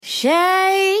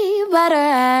Shea butter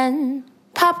and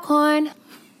popcorn.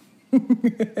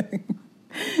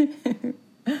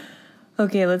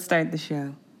 Okay, let's start the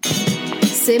show.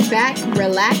 Sit back,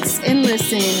 relax, and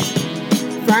listen.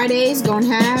 Fridays gonna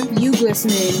have you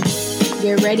glistening.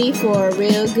 Get ready for a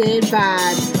real good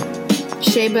vibe.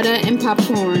 Shea butter and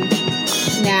popcorn.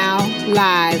 Now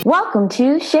live. Welcome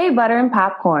to Shea butter and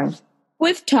popcorn.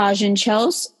 With Taj and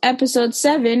Chels, episode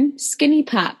 7, Skinny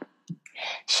Pop.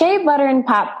 Shea butter and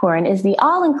popcorn is the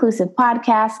all-inclusive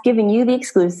podcast giving you the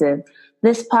exclusive.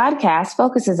 This podcast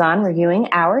focuses on reviewing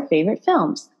our favorite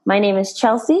films. My name is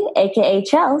Chelsea, aka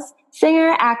Chels,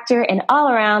 singer, actor, and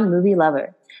all-around movie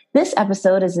lover. This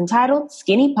episode is entitled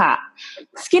Skinny Pop.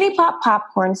 Skinny Pop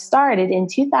Popcorn started in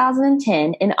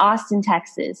 2010 in Austin,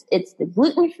 Texas. It's the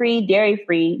gluten-free,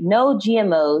 dairy-free, no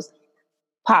GMOs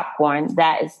popcorn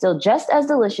that is still just as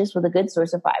delicious with a good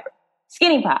source of fiber.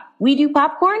 Skinny Pop. We do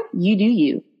popcorn, you do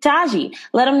you. Taji,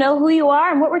 let them know who you are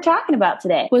and what we're talking about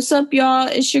today. What's up, y'all?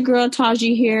 It's your girl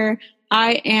Taji here.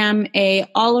 I am a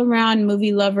all-around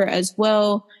movie lover as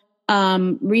well.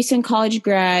 Recent college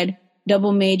grad,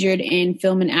 double majored in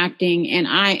film and acting, and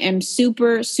I am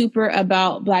super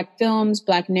about Black films,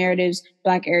 Black narratives,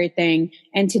 Black everything.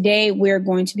 And today we're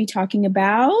going to be talking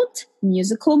about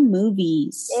musical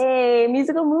movies. Hey,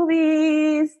 musical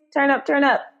movies. Turn up, turn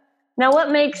up. Now,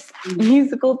 what makes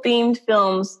musical-themed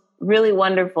films really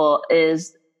wonderful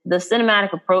is the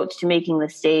cinematic approach to making the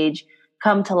stage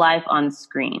come to life on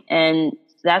screen. And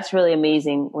that's really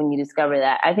amazing when you discover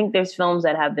that. I think there's films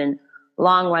that have been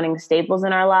long-running staples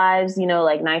in our lives, you know,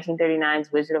 like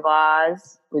 1939's Wizard of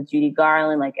Oz with Judy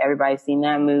Garland, like everybody's seen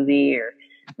that movie, or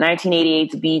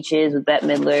 1988's Beaches with Bette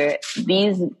Midler.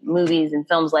 These movies and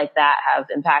films like that have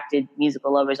impacted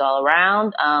musical lovers all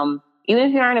around. Even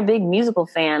if you aren't a big musical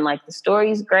fan, like the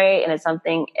story's great and it's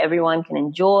something everyone can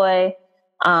enjoy.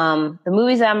 The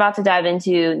movies that I'm about to dive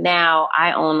into now,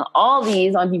 I own all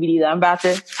these on DVD that I'm about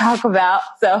to talk about.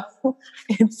 So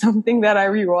it's something that I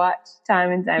rewatch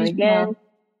time and time again.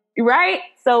 Right?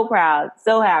 So proud.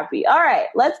 So happy. All right,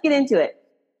 let's get into it.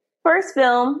 First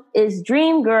film is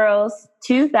Dreamgirls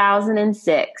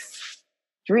 2006.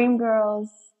 Dreamgirls.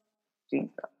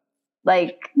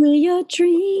 Like, we're your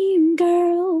dream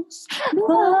girls.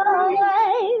 We'll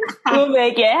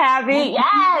make it happy.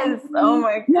 Yes. Oh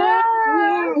my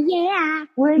God. Yeah.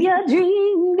 We're your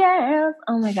dream girls.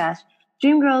 Oh my gosh.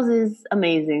 Dreamgirls is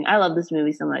amazing. I love this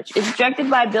movie so much. It's directed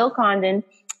by Bill Condon.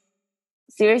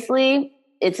 Seriously,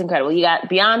 it's incredible. You got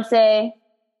Beyonce,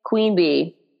 Queen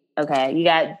Bee. Okay. You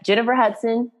got Jennifer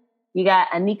Hudson. You got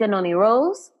Anika Noni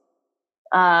Rose.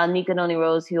 Anika Noni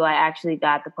Rose, who I actually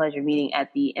got the pleasure of meeting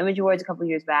at the Image Awards a couple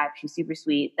years back. She's super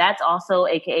sweet. That's also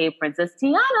AKA Princess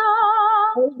Tiana.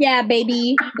 Oh, yeah,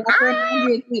 baby.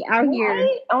 We out here.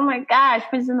 Right? Oh my gosh,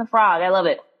 Princess and the Frog. I love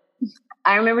it.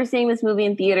 I remember seeing this movie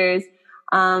in theaters,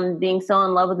 being so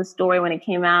in love with the story when it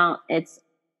came out. It's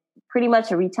pretty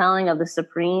much a retelling of The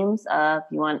Supremes. If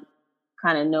you want to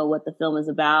kind of know what the film is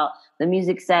about, the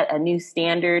music set a new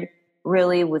standard,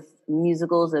 really, with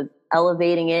musicals of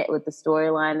elevating it with the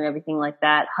storyline and everything like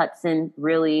that. Hudson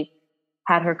really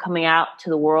had her coming out to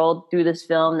the world through this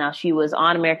film. Now, she was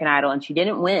on American Idol and she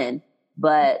didn't win,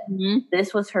 but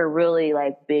this was her really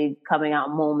like big coming out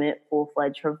moment,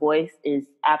 full-fledged. Her voice is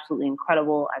absolutely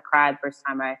incredible. I cried first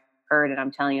time I heard it.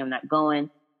 I'm telling you, I'm not going.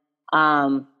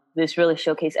 This really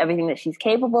showcased everything that she's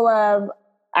capable of.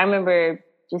 I remember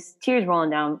just tears rolling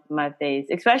down my face,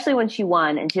 especially when she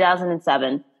won in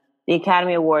 2007. The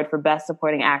Academy Award for Best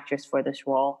Supporting Actress for this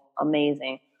role.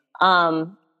 Amazing.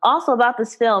 Also about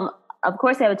this film, of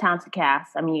course they have a talented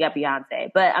cast. I mean, you got Beyonce,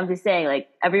 but I'm just saying, like,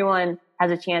 everyone has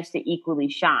a chance to equally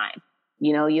shine.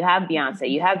 You know, you have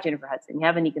Beyonce, you have Jennifer Hudson, you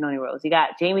have Anika Noni Rose, you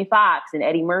got Jamie Foxx and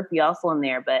Eddie Murphy also in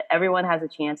there, but everyone has a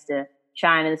chance to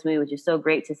shine in this movie, which is so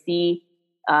great to see.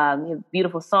 You have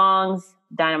beautiful songs,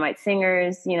 dynamite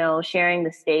singers, you know, sharing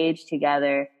the stage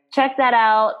together. Check that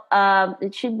out.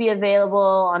 It should be available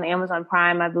on Amazon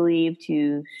Prime, I believe,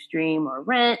 to stream or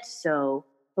rent. So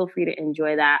feel free to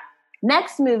enjoy that.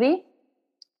 Next movie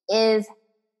is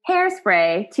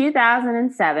Hairspray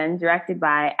 2007, directed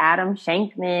by Adam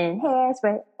Shankman.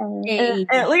 Hairspray. Hey.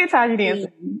 Look at Taji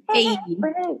dancing. Hey.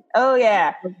 Oh,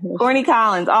 yeah. Corny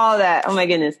Collins, all of that. Oh, my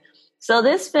goodness. So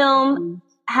this film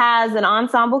has an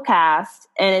ensemble cast,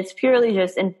 and it's purely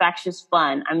just infectious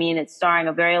fun. I mean, it's starring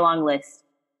a very long list.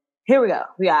 Here we go.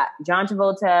 We got John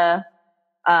Travolta,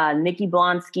 Nikki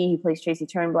Blonsky, who plays Tracy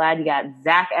Turnblad. You got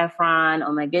Zac Efron.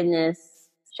 Oh my goodness.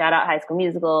 Shout out High School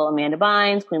Musical. Amanda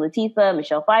Bynes, Queen Latifah,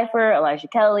 Michelle Pfeiffer, Elijah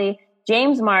Kelly,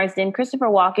 James Marsden, Christopher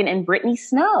Walken, and Brittany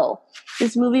Snow.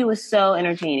 This movie was so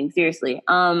entertaining, seriously.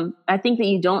 I think that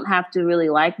you don't have to really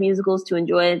like musicals to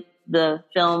enjoy the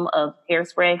film of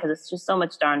Hairspray because it's just so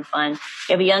much darn fun.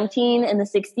 You have a young teen in the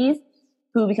 60s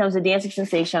who becomes a dancing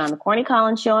sensation on the Corny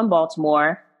Collins show in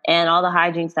Baltimore and all the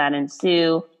hijinks that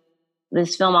ensue.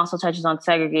 This film also touches on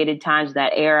segregated times of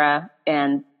that era.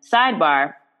 And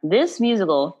sidebar, this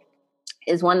musical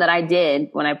is one that I did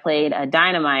when I played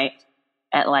Dynamite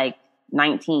at like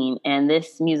 19. And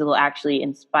this musical actually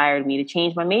inspired me to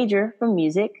change my major from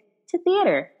music to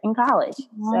theater in college.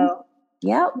 So,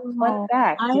 yep, fun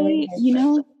fact.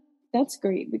 That's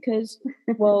great because,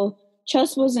 well,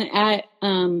 Chess wasn't at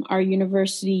our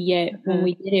university yet when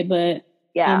we did it, but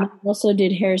I also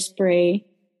did Hairspray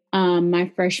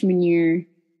my freshman year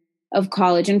of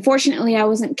college. Unfortunately, I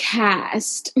wasn't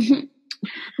cast,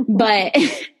 but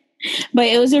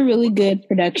it was a really good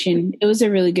production. It was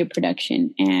a really good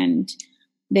production, and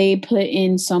they put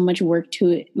in so much work to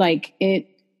it. Like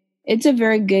it's a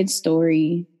very good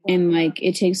story, and like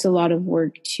it takes a lot of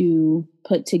work to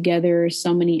put together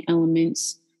so many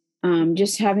elements.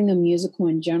 Just having a musical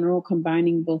in general,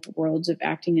 combining both worlds of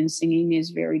acting and singing is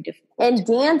very difficult. And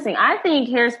dancing. I think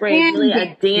Hairspray is really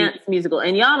a dance musical.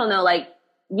 And y'all don't know, like,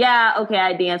 yeah, okay,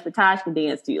 I dance, but Taj can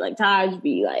dance too. Like, Taj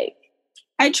be like,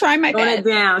 I try my best. It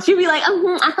down. She'd be like,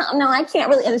 no, I can't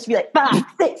really. And then she'd be like, 5,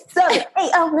 6, 7, 8.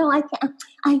 Oh, no, I can't.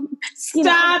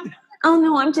 Stop. Oh,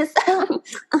 no, I'm just.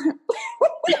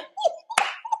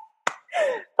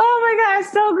 Oh my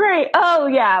gosh, so great. Oh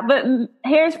yeah, but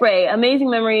Hairspray, amazing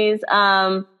memories.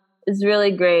 Is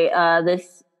really great.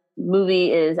 This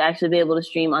movie is actually able to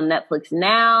stream on Netflix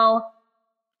now.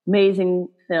 Amazing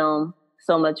film,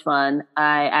 so much fun.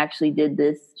 I actually did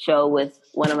this show with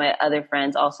one of my other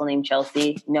friends, also named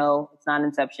Chelsea. No, it's not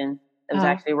Inception. It was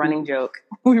actually a running joke.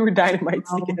 We were Dynamites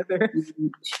together.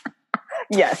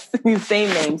 Yes,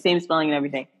 same name, same spelling and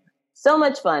everything. So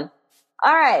much fun.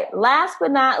 All right, last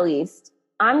but not least,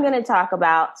 I'm going to talk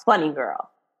about Funny Girl.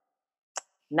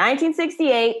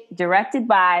 1968, directed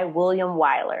by William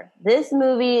Wyler. This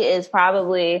movie is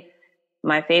probably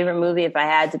my favorite movie if I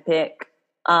had to pick.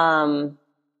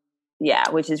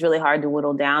 Which is really hard to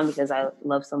whittle down because I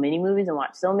love so many movies and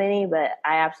watch so many, but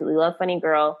I absolutely love Funny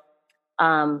Girl.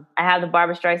 I have the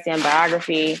Barbra Streisand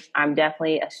biography. I'm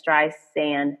definitely a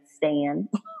Streisand stan.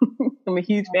 I'm a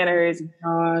huge fan of hers.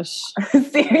 Gosh.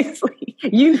 Seriously.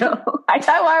 I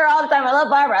talk about her all the time. I love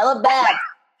Barbara. I love Babs.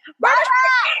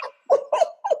 Barbara!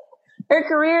 Her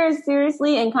career is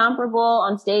seriously incomparable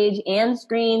on stage and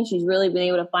screen. She's really been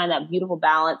able to find that beautiful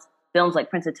balance. Films like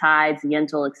Prince of Tides,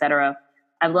 Yentl, etc.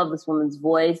 I love this woman's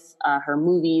voice, her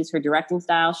movies, her directing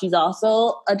style. She's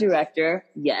also a director.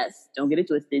 Yes, don't get it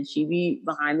twisted. She be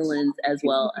behind the lens as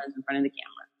well as in front of the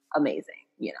camera.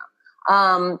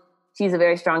 Amazing, She's a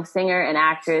very strong singer and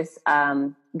actress.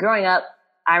 Growing up,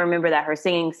 I remember that her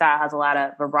singing style has a lot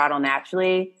of vibrato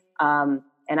naturally.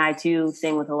 And I, too,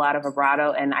 sing with a lot of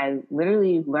vibrato. And I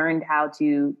literally learned how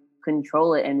to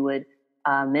control it and would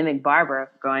mimic Barbara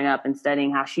growing up and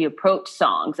studying how she approached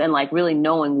songs and, like, really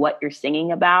knowing what you're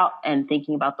singing about and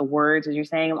thinking about the words as you're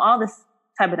saying them, all this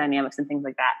type of dynamics and things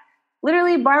like that.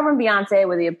 Literally, Barbara and Beyonce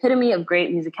were the epitome of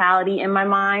great musicality in my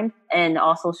mind and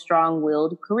also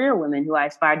strong-willed career women who I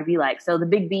aspired to be like. So the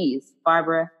big B's,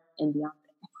 Barbara and Beyonce.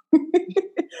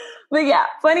 But yeah,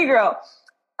 Funny Girl.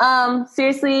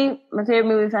 Seriously, my favorite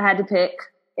movie if I had to pick.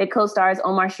 It co-stars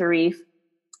Omar Sharif,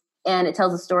 and it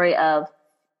tells the story of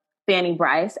Fanny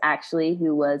Bryce, actually,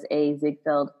 who was a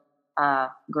Ziegfeld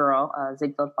girl,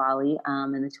 Ziegfeld Folly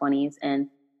in the 1920s. And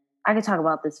I could talk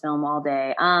about this film all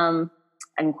day.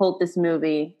 I can quote this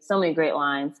movie. So many great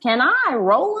lines. Can I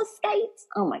roller skate?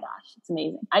 Oh my gosh, it's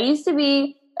amazing. I used to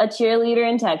be a cheerleader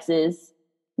in Texas.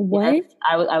 What? Yes,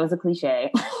 I was a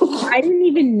cliche. I didn't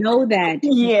even know that.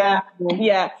 Yeah.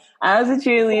 I was a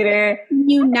cheerleader.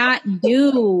 You not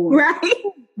do. Right?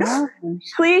 Gosh.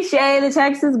 Cliche, the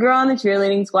Texas girl on the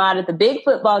cheerleading squad at the big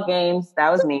football games.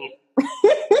 That was me.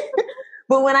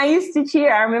 But when I used to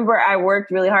cheer, I remember I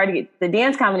worked really hard to get the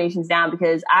dance combinations down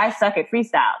because I suck at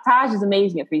freestyle. Taj is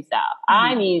amazing at freestyle.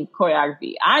 I need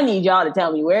choreography. I need y'all to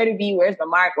tell me where to be, where's my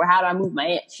mark, or how do I move my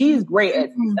hand. She's great at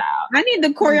freestyle. I need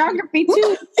the choreography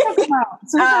too.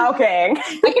 Okay.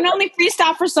 I can only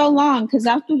freestyle for so long because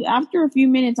after a few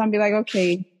minutes, I'll be like,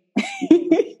 okay.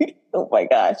 Oh my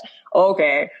gosh.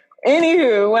 Okay.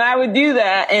 Anywho, when I would do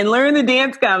that and learn the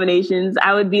dance combinations,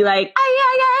 I would be like, ay,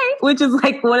 ay, ay, which is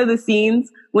like one of the scenes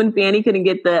when Fanny couldn't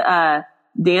get the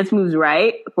dance moves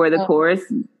right for the chorus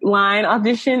line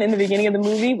audition in the beginning of the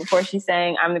movie before she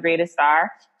sang I'm the Greatest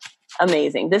Star.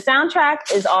 amazing. The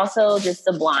soundtrack is also just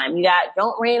sublime. You got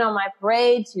Don't Rain on My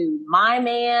Parade to My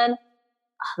Man,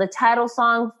 the title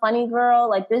song, Funny Girl.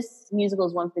 Like, this musical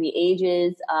is one for the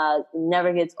ages. It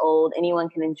never gets old. Anyone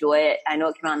can enjoy it. I know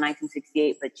it came out in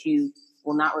 1968, but you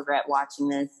will not regret watching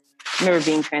this. I remember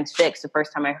being transfixed the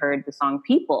first time I heard the song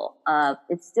People.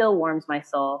 It still warms my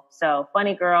soul. So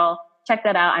Funny Girl, check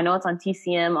that out. I know it's on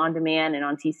TCM On Demand and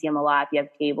on TCM a lot if you have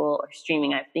cable or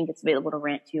streaming. I think it's available to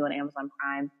rent too on Amazon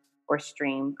Prime or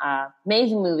stream.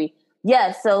 Amazing movie.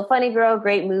 Yes, so Funny Girl,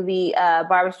 great movie.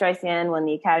 Barbra Streisand won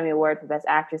the Academy Award for Best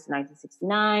Actress in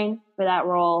 1969 for that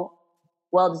role.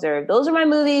 Well deserved. Those are my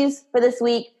movies for this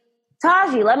week.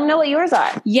 Taji, let me know what yours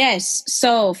are. Yes.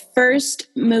 So first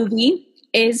movie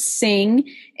is Sing.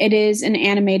 It is an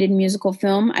animated musical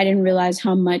film. I didn't realize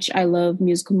how much I love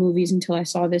musical movies until I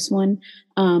saw this one,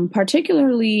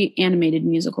 particularly animated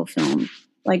musical film.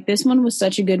 Like, this one was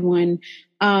such a good one.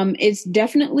 It's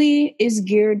definitely is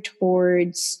geared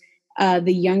towards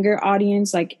the younger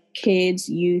audience, like kids,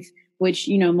 youth, which,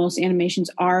 you know, most animations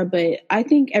are, but I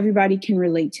think everybody can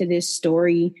relate to this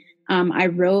story. I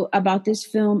wrote about this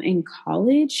film in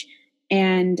college,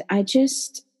 and I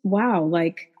just, wow,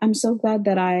 like, I'm so glad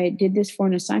that I did this for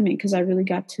an assignment, because I really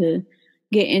got to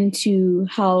get into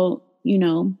how, you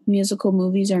know, musical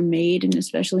movies are made, and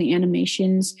especially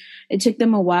animations. It took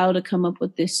them a while to come up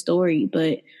with this story,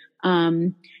 but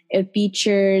it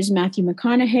features Matthew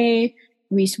McConaughey,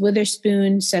 Reese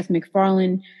Witherspoon, Seth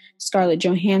MacFarlane, Scarlett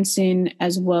Johansson,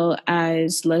 as well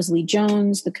as Leslie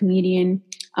Jones, the comedian,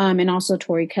 and also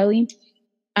Tori Kelly.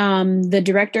 The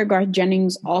director, Garth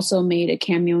Jennings, also made a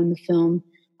cameo in the film.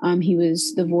 He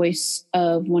was the voice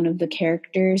of one of the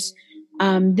characters.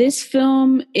 This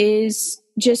film is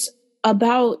just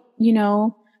about, you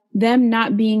know, them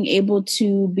not being able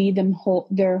to be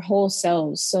their whole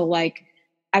selves. So, like,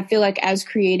 I feel like as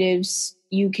creatives,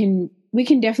 we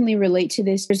can definitely relate to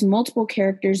this. There's multiple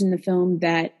characters in the film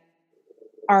that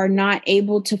are not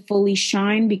able to fully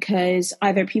shine because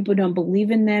either people don't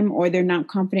believe in them or they're not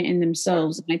confident in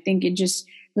themselves. And I think it just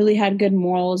really had good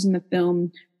morals in the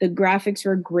film. The graphics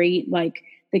were great. Like,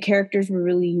 the characters were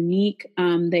really unique.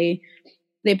 They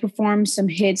performed some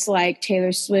hits like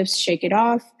Taylor Swift's Shake It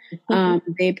Off.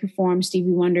 They performed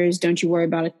Stevie Wonder's Don't You Worry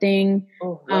About a Thing.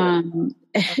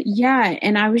 Yeah.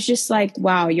 And I was just like,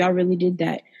 wow, y'all really did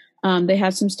that. They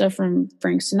had some stuff from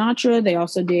Frank Sinatra. They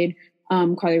also did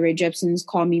Carly Rae Jepsen's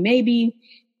Call Me Maybe.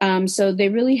 So they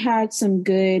really had some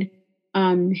good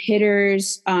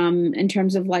hitters in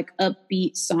terms of like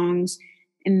upbeat songs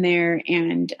in there.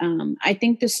 And I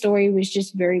think the story was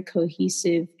just very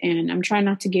cohesive. And I'm trying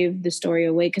not to give the story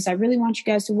away because I really want you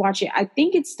guys to watch it. I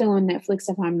think it's still on Netflix,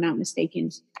 if I'm not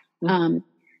mistaken.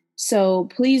 So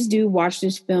please do watch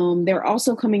this film. They're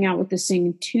also coming out with the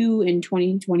Sing 2 in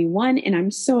 2021, and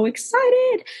I'm so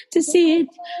excited to see it.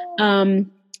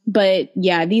 But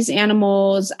yeah, these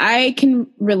animals, I can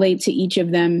relate to each of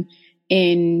them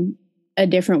in a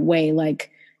different way.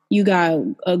 Like, you got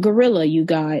a gorilla, you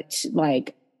got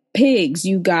like pigs,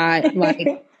 you got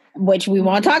like, which we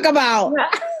won't talk about,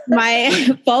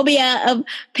 my phobia of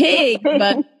pigs,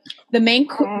 but the main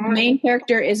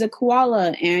character is a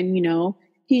koala, and, you know,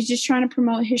 he's just trying to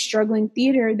promote his struggling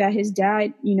theater that his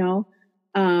dad, you know,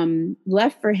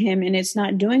 left for him, and it's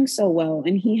not doing so well.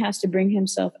 And he has to bring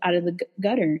himself out of the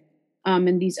gutter.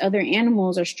 And these other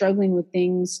animals are struggling with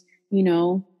things, you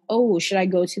know, oh, should I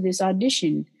go to this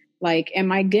audition? Like,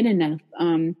 am I good enough?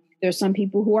 There's some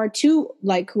people who are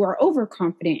who are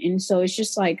overconfident. And so it's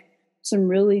just like some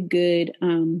really good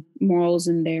morals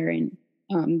in there. And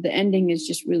the ending is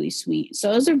just really sweet.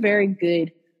 So those are very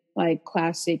good, like,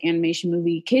 classic animation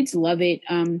movie. Kids love it.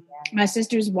 My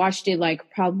sisters watched it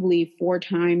like probably 4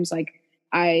 times. Like,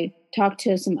 I talked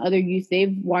to some other youth,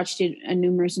 they've watched it a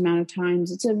numerous amount of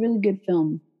times. It's a really good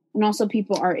film. And also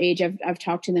people our age, I've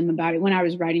talked to them about it when I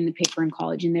was writing the paper in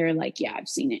college, and they're like, yeah, I've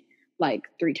seen it like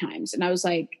 3 times. And I was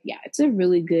like, yeah, it's a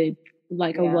really good,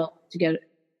 like, a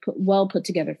well put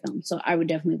together film. So I would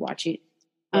definitely watch it.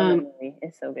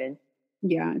 It's so good.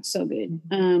 Yeah, it's so good.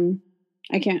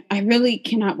 I really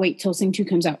cannot wait till Sing 2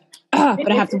 comes out.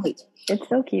 But I have to wait. It's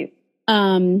so cute.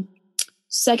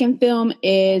 Second film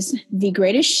is The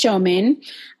Greatest Showman.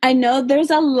 I know there's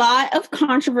a lot of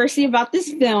controversy about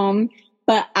this film,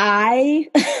 but I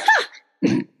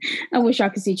wish I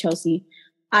could see Chelsea.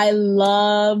 I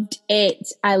loved it.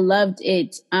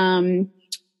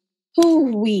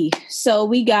 So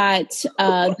we got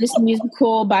this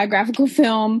musical biographical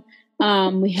film.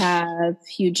 We have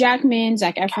Hugh Jackman,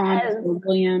 Zac Efron, Yes.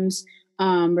 Williams,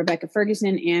 Rebecca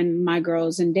Ferguson, and my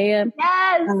girl Zendaya.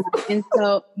 Yes. And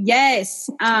so, yes,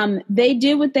 they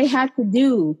did what they had to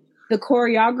do. The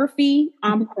choreography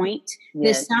on point.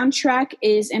 Yes. The soundtrack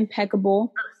is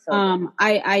impeccable. So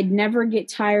I'd never get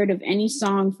tired of any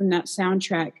song from that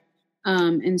soundtrack.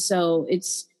 And so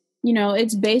it's,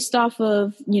 it's based off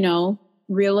of,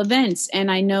 real events. And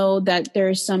I know that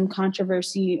there's some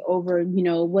controversy over,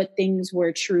 what things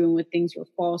were true and what things were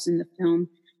false in the film.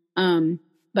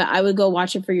 But I would go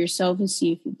watch it for yourself and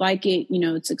see if you like it.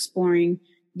 It's exploring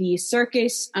the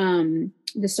circus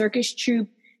troupe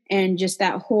and just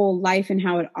that whole life and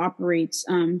how it operates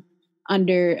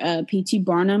under P.T.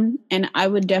 Barnum. And I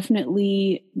would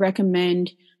definitely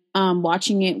recommend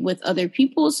watching it with other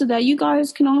people so that you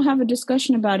guys can all have a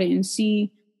discussion about it and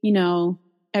see,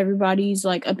 everybody's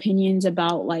like opinions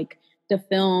about like the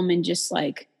film and just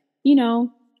like,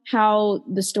 how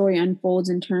the story unfolds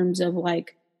in terms of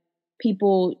like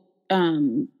people,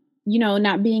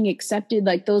 not being accepted,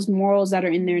 like those morals that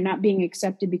are in there, not being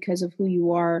accepted because of who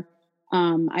you are.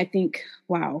 I think,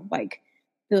 wow, like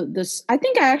I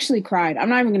think I actually cried. I'm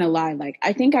not even gonna lie. Like,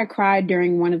 I think I cried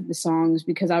during one of the songs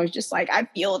because I was just like, I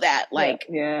feel that, like,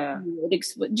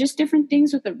 just different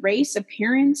things with the race,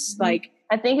 appearance, like.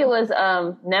 I think it was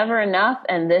Never Enough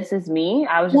and This Is Me.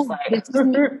 I was just like,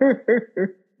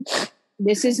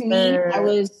 This is me. I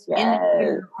was in the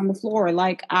theater on the floor.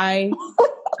 Like, I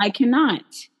cannot.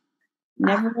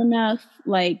 Never enough.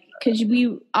 Like, because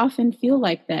we often feel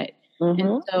like that. Mm-hmm.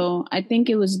 And so I think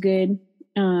it was good.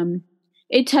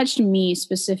 It touched me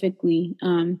specifically.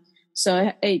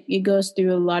 So it goes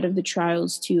through a lot of the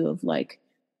trials too of like,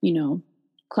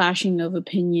 clashing of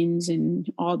opinions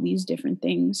and all these different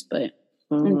things. But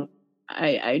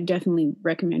I definitely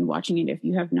recommend watching it if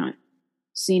you have not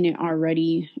seen it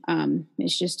already.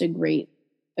 It's just a great,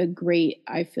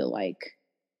 I feel like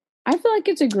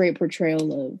it's a great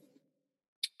portrayal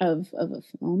of a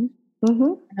film.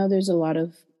 Mm-hmm. I know there's a lot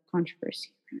of controversy.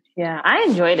 Yeah, I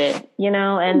enjoyed it,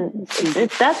 and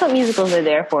that's what musicals are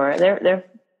there for. They're you're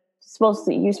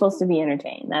supposed to be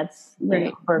entertained. That's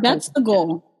right. That's the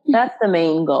goal. That's the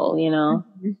main goal,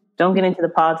 Mm-hmm. Don't get into the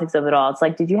politics of it all. It's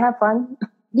like, did you have fun?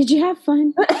 Did you have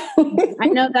fun? I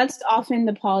know that's often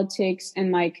the politics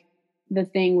and like the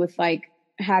thing with like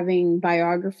having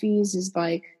biographies is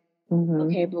like,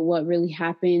 okay, but what really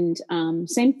happened?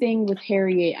 Same thing with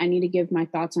Harriet. I need to give my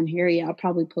thoughts on Harriet. I'll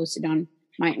probably post it on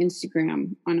my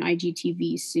Instagram on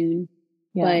IGTV soon.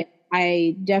 Yeah. But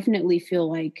I definitely feel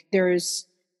like there's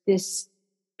this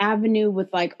avenue with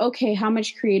like, okay, how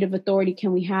much creative authority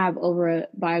can we have over a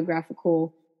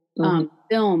biographical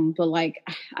film? But like,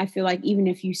 I feel like even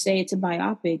if you say it's a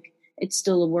biopic, it's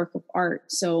still a work of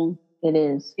art. So it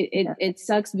is. It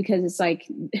sucks because it's like,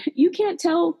 you can't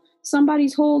tell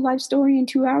somebody's whole life story in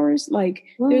 2 hours. Like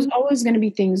there's always going to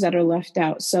be things that are left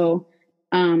out. So,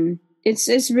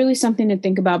 it's really something to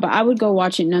think about, but I would go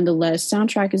watch it nonetheless.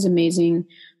 Soundtrack is amazing.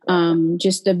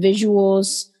 Just the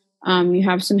visuals, you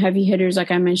have some heavy hitters,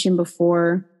 like I mentioned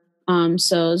before.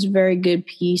 So it's a very good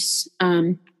piece.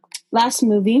 Last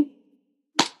movie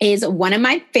is one of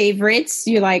my favorites.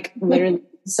 You're like literally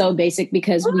so basic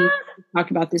because we talked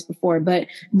about this before, but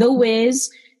The Wiz.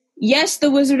 Yes, The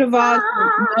Wizard of Oz.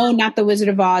 No, not The Wizard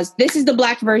of Oz. This is the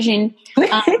Black version.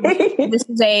 This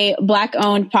is a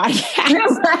Black-owned podcast.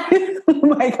 Oh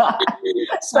my God.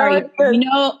 Sorry.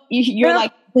 You're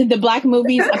like, the Black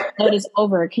movies episode is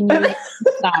over. Can you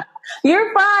stop?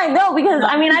 You're fine. No, because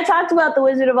I talked about The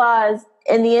Wizard of Oz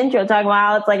in the intro, talking about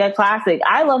how it's like a classic.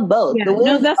 I love both. Yeah,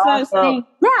 that's what I was saying.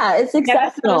 Yeah, it's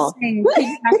exceptional.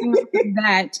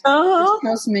 That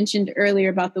Chelsea mentioned earlier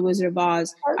about The Wizard of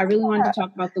Oz. I really wanted to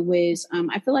talk about The Wiz.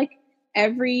 I feel like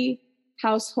every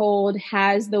household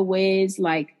has The Wiz.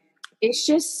 Like, it's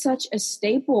just such a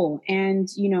staple. And,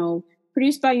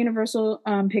 produced by Universal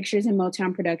Pictures and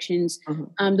Motown Productions.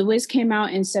 The Wiz came out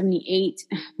in 1978.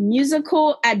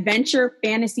 Musical adventure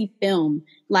fantasy film.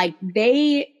 Like,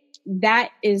 that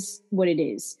is what it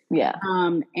is. Yeah.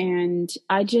 And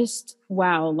I just,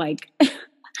 wow, like, I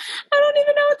don't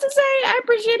even know what to say. I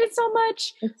appreciate it so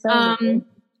much. It's so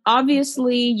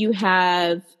obviously, you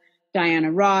have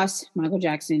Diana Ross, Michael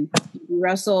Jackson,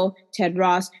 Russell, Ted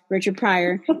Ross, Richard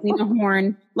Pryor, Lena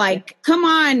Horne. Like, come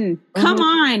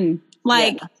on.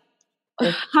 Like,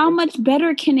 how much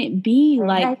better can it be?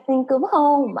 Like, I think of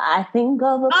home. I think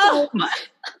of a place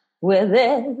where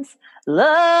there's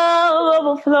love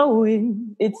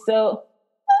overflowing. It's so.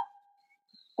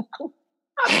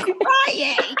 I'm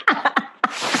crying.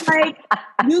 Like,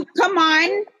 you come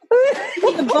on.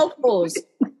 The vocals.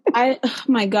 Oh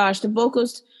my gosh, the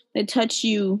vocals, they touch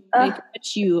you. I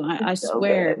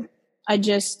swear. Good. I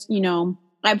just,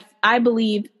 I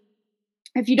believe,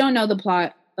 if you don't know the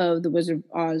plot of The Wizard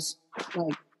of Oz,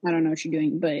 like, I don't know what you're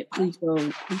doing, but please go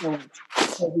watch.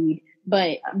 lead.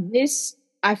 But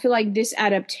I feel like this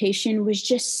adaptation was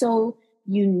just so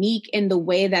unique in the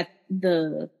way that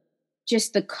the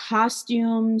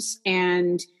costumes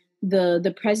and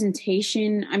the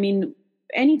presentation. I mean,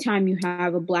 anytime you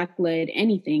have a Black led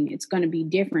anything, it's going to be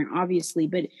different, obviously,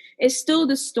 but it's still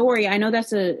the story. I know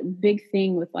that's a big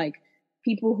thing with like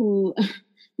people who,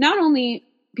 not only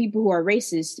people who are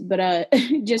racist, but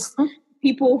just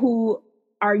people who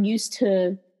are used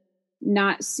to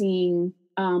not seeing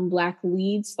Black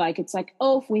leads. Like, it's like,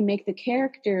 oh, if we make the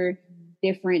character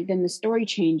different, then the story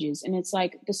changes. And it's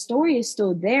like, the story is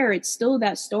still there. It's still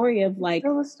that story of like,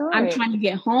 I'm trying to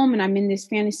get home and I'm in this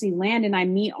fantasy land and I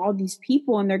meet all these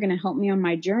people and they're going to help me on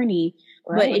my journey.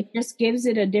 Right. But it just gives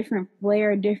it a different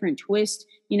flair, a different twist,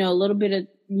 you know, a little bit of,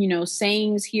 you know,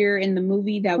 sayings here in the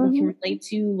movie that we can relate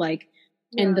to, like,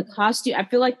 and the costume. I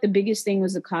feel like the biggest thing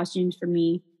was the costumes for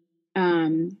me.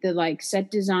 The like set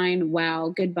design,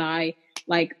 wow, goodbye.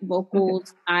 Like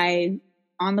vocals, I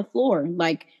on the floor.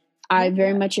 Like, I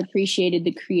very much appreciated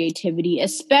the creativity,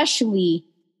 especially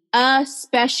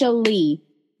the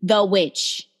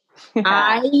witch.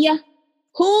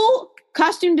 Who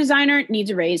costume designer needs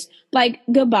a raise? Like,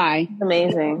 goodbye.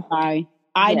 Amazing. Goodbye.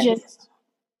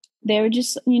 They were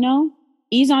just, you know,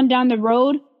 ease on down the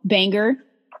road, banger.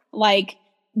 Like,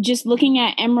 just looking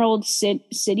at Emerald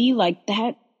City like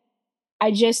that,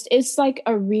 it's like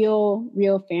a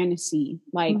real fantasy.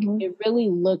 Like, it really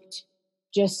looked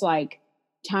just like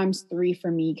 ×3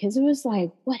 for me, because it was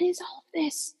like, what is all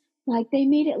this? Like, they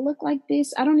made it look like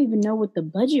this. I don't even know what the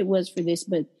budget was for this,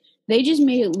 but they just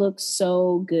made it look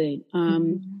so good.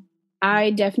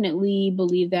 I definitely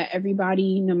believe that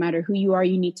everybody, no matter who you are,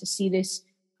 you need to see this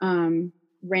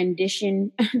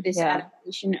rendition, this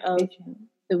adaptation of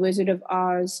The Wizard of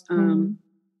Oz.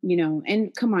 You know,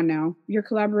 and come on now, you're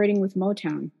collaborating with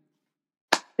Motown.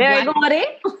 Very good.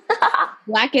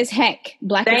 Black as heck.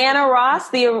 Diana Ross,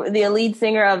 the lead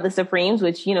singer of the Supremes,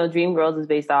 which, you know, Dreamgirls is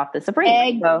based off the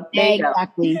Supremes.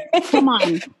 Exactly. Come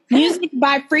on. Music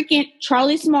by freaking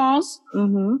Charlie Smalls,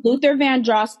 Luther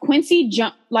Vandross, Quincy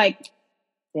the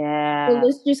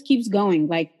list just keeps going.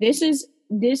 Like, this.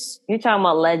 You're talking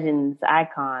about legends,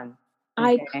 icons.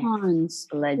 Icons.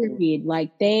 Legends. Period. Like,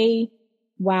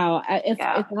 wow. If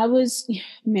I was,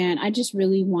 man, I just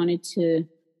really wanted to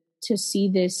see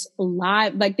this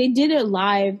live. Like, they did a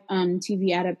live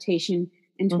TV adaptation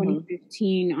in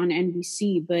 2015 on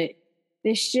NBC, but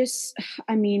this just,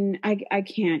 I mean, I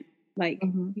can't, like,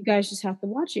 you guys just have to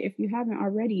watch it if you haven't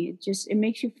already. It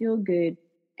makes you feel good.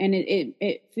 And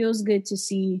it feels good to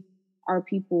see our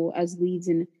people as leads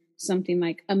in something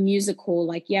like a musical.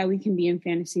 Like, yeah, we can be in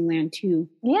Fantasyland too.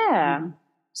 Yeah.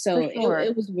 So sure.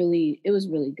 it was really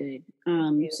good.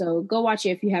 So go watch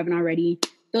it if you haven't already.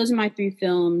 Those are my 3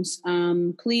 films.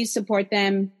 Please support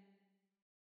them.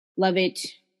 Love it.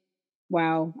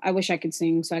 Wow. I wish I could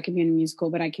sing so I could be in a musical,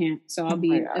 but I can't. So I'll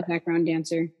be a background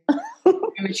dancer.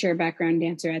 Amateur background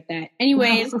dancer at that.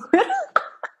 Anyways.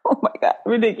 Oh my God.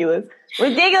 Ridiculous.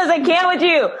 I can't with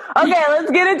you. Okay,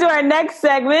 let's get into our next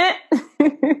segment.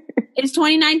 It's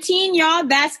 2019, y'all.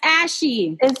 That's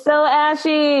ashy. It's so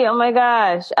ashy. Oh my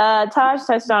gosh. Taj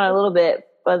touched on it a little bit,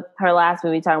 but her last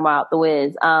movie talking about The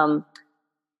Wiz.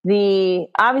 The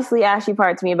obviously ashy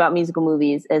part to me about musical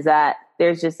movies is that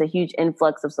there's just a huge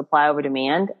influx of supply over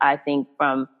demand. I think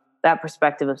from that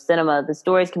perspective of cinema, the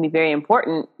stories can be very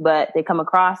important, but they come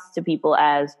across to people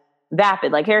as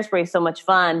vapid. Like, Hairspray is so much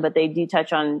fun, but they do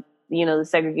touch on, you know, the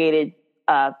segregated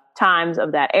times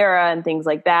of that era and things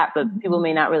like that. But people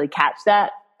may not really catch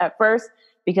that at first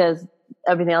because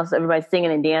everything else, everybody's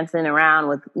singing and dancing around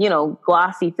with, you know,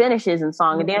 glossy finishes and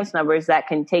song and dance numbers that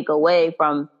can take away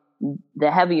from the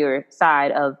heavier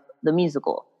side of the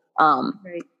musical.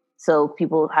 Right. So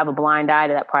people have a blind eye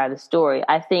to that part of the story.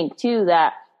 I think too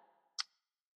that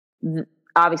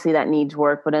obviously that needs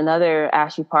work, but another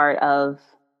ashy part of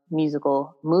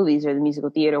musical movies or the musical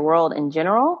theater world in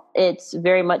general, it's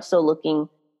very much so looking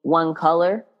one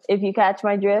color. If you catch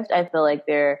my drift, I feel like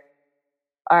there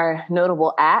are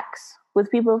notable acts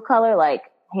with people of color, like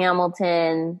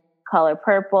Hamilton, Color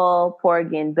Purple,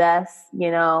 Porgy and Bess, you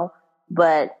know,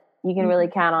 but you can really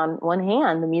count on one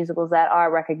hand the musicals that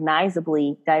are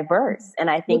recognizably diverse. And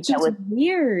I think that was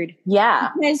weird. Yeah.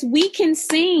 Because we can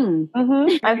sing.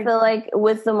 I feel like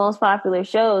with the most popular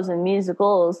shows and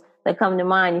musicals that come to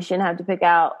mind, you shouldn't have to pick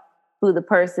out who the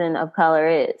person of color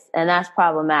is. And that's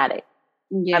problematic.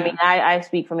 Yeah. I mean, I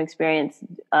speak from experience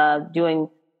having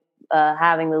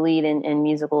the lead in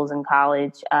musicals in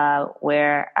college,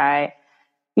 where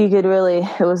you could really,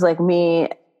 it was like me,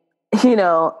 you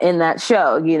know, in that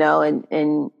show, you know,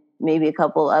 and maybe a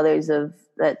couple others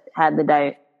that had the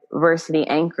diversity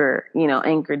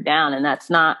anchored down. And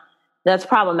that's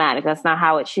problematic. That's not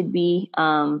how it should be.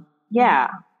 Yeah.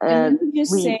 Let me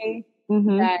just say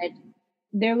that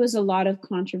there was a lot of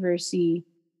controversy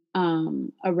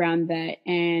around that.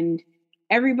 And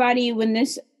everybody, when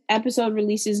this episode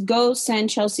releases, go send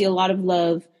Chelsea a lot of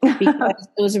love, because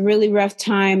it was a really rough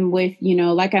time with,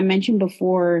 like I mentioned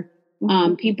before,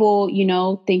 people,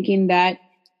 thinking that,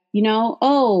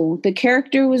 the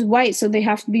character was white, so they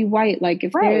have to be white. Like,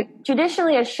 if they're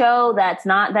traditionally a show that's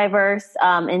not diverse,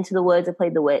 Into the Woods, I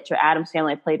played the witch, or Addams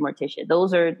Family, I played Morticia.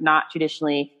 Those are not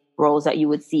traditionally roles that you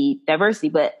would see diversity.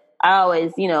 But I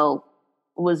always,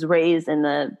 was raised in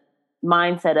the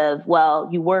mindset of, well,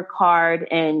 you work hard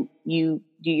and you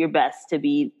do your best to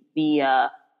be the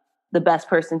best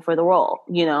person for the role,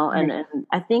 and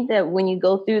I think that when you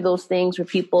go through those things where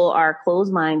people are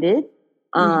closed-minded,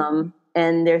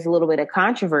 and there's a little bit of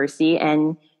controversy,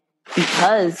 and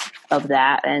because of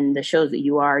that and the shows that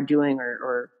you are doing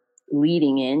or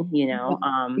leading in,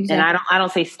 exactly. And I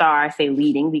don't say star, I say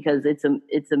leading, because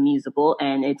it's a musical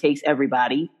and it takes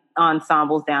everybody,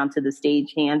 ensembles down to the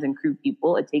stage hands and crew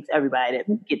people. It takes everybody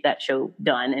to get that show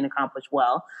done and accomplished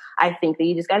well. I think that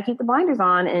you just got to keep the blinders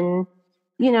on and,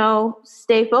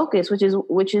 stay focused,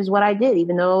 which is what I did,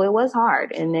 even though it was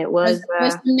hard and it was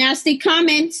some nasty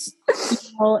comments.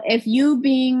 If you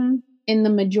being in the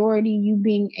majority, you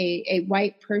being a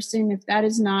white person, if that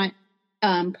is not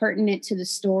pertinent to the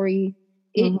story,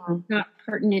 it's not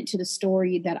pertinent to the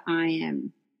story that I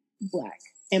am Black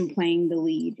and playing the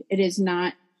lead. It is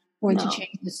not going to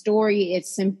change the story. It's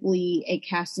simply a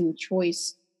casting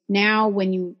choice. Now,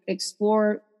 when you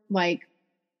explore like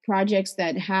projects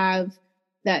that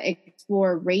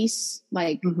explore race,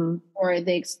 or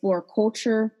they explore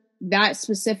culture, that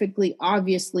specifically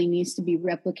obviously needs to be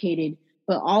replicated.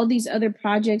 But all these other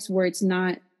projects where it's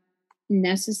not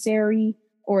necessary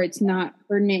or it's not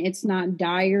pertinent, it's not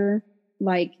dire,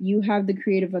 like, you have the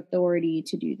creative authority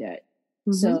to do that.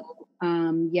 So,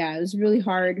 it was really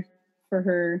hard for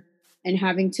her, and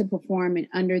having to perform and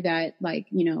under that,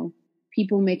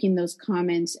 people making those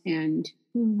comments, and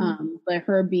but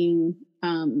her being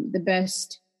the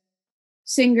best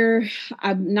singer.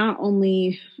 I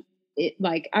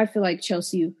feel like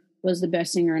Chelsea was the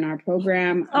best singer in our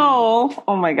program. Oh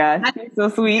my God. So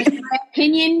sweet. In my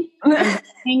opinion,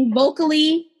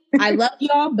 vocally, I love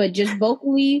y'all, but just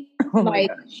vocally,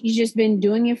 she's just been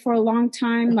doing it for a long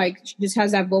time. Like, she just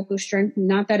has that vocal strength.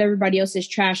 Not that everybody else is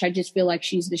trash. I just feel like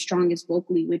she's the strongest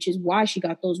vocally, which is why she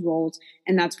got those roles.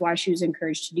 And that's why she was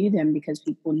encouraged to do them, because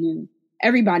people knew.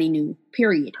 Everybody knew,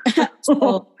 period.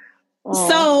 So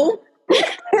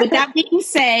with that being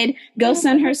said, go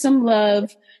send her some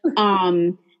love.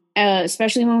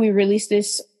 Especially when we release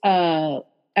this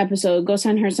episode, go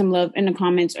send her some love in the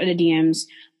comments or the DMs.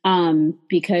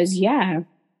 Because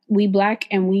we Black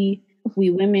and we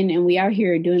women, and we out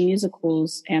here doing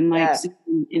musicals and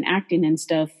singing and acting and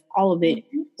stuff, all of it.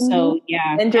 So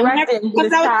and directing.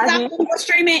 We'll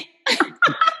stream it.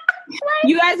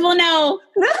 You guys will know.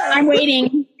 I'm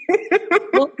waiting.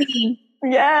 We'll see.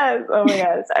 Yes. Oh my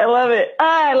gosh, I love it.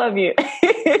 I love you.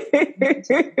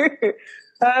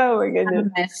 Oh my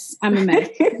goodness. I'm a mess.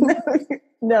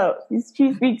 No,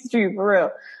 she speaks true, for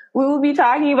real. We will be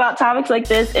talking about topics like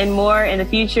this and more in the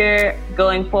future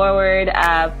going forward.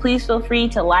 Please feel free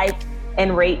to like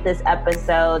and rate this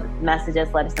episode. Message us,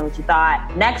 let us know what you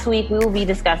thought. Next week, we will be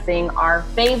discussing our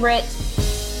favorite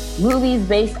movies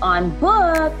based on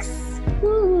books.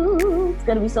 Ooh, it's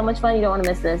going to be so much fun. You don't want to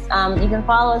miss this. You can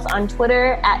follow us on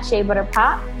Twitter at Shea Butter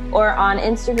Pop, or on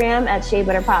Instagram at Shea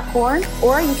Butter Popcorn,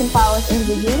 or you can follow us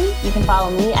individually. You can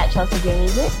follow me at Chelsea J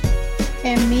Music.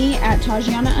 And me at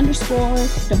Tajiana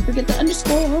 _. Don't forget the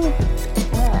underscore.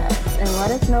 Yes, and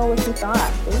let us know what you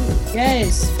thought. Please.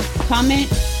 Yes,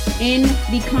 comment in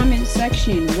the comment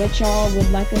section what y'all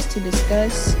would like us to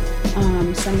discuss.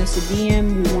 Send us a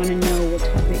DM. We want to know what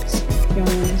topics y'all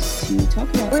want us to talk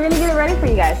about. We're going to get it ready for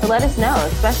you guys, so let us know,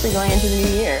 especially going into the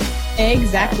new year.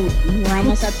 Exactly. We're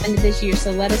almost at the end of this year,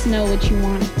 so let us know what you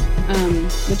want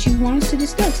us to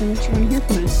discuss and what you want to hear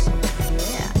from us.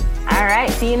 Yeah. All right.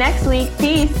 See you next week.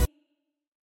 Peace.